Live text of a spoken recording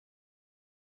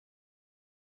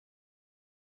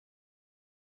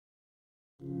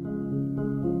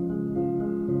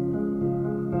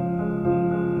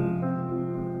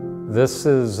This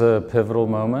is a pivotal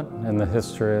moment in the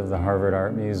history of the Harvard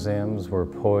Art Museums. We're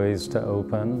poised to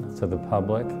open to the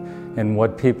public, and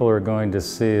what people are going to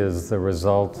see is the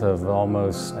result of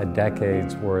almost a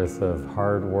decade's worth of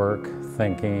hard work,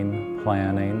 thinking,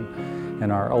 planning,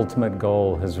 and our ultimate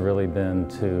goal has really been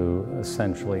to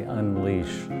essentially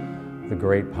unleash the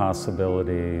great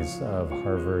possibilities of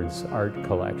Harvard's art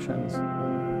collections.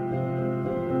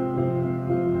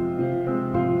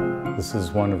 This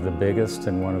is one of the biggest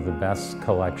and one of the best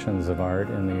collections of art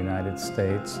in the United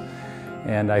States.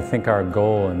 And I think our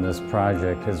goal in this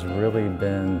project has really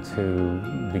been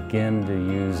to begin to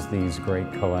use these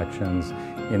great collections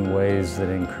in ways that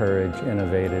encourage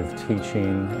innovative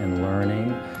teaching and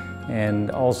learning, and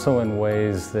also in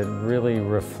ways that really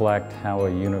reflect how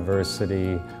a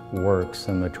university works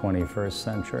in the 21st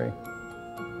century.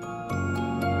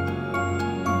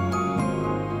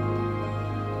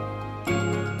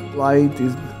 Light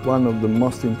is one of the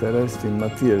most interesting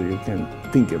material you can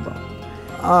think about.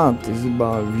 Art is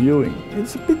about viewing.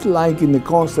 It's a bit like in the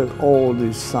concert hall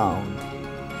is sound.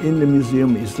 In the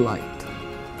museum is light.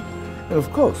 And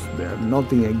of course, there's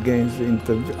nothing against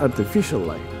artificial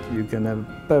light. You can have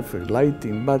perfect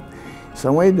lighting, but in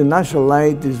some way the natural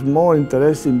light is more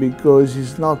interesting because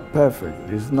it's not perfect.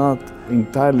 It's not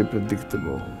entirely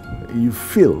predictable. You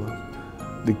feel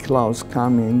the clouds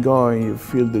coming and going, you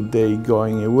feel the day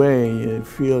going away, you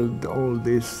feel all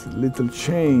this little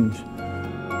change.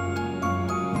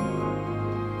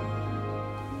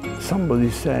 Somebody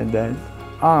said that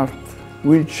art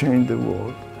will change the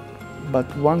world, but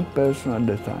one person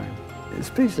at a time. In a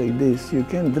space like this, you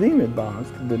can dream about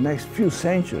the next few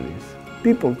centuries,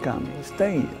 people coming,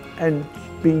 staying, and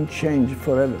being changed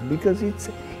forever, because it's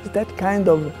that kind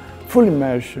of full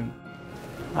immersion.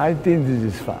 I think this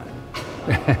is fun.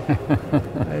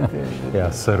 Yeah,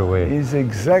 so do we. It's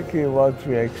exactly what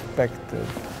we expected.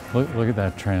 Look at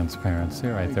that transparency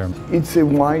right there. It's a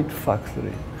white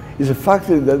factory. It's a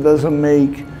factory that doesn't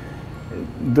make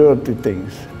dirty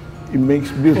things. It makes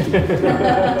beauty.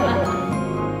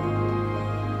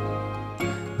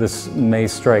 This may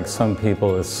strike some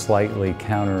people as slightly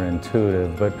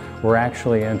counterintuitive, but we're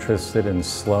actually interested in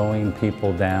slowing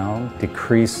people down,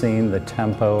 decreasing the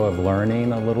tempo of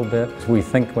learning a little bit. We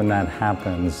think when that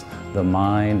happens, the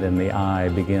mind and the eye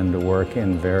begin to work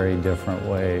in very different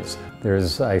ways.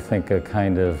 There's, I think, a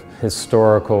kind of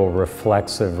historical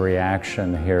reflexive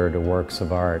reaction here to works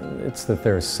of art. It's that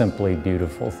they're simply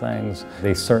beautiful things.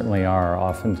 They certainly are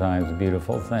oftentimes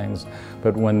beautiful things,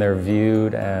 but when they're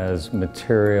viewed as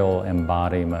material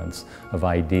embodiments of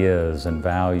ideas and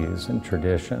values and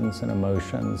traditions and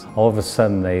emotions, all of a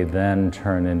sudden they then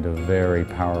turn into very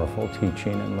powerful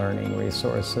teaching and learning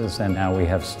resources. And now we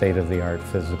have state-of-the-art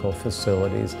physical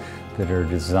facilities that are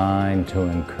designed to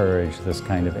encourage this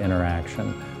kind of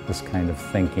interaction, this kind of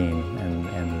thinking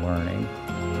and learning.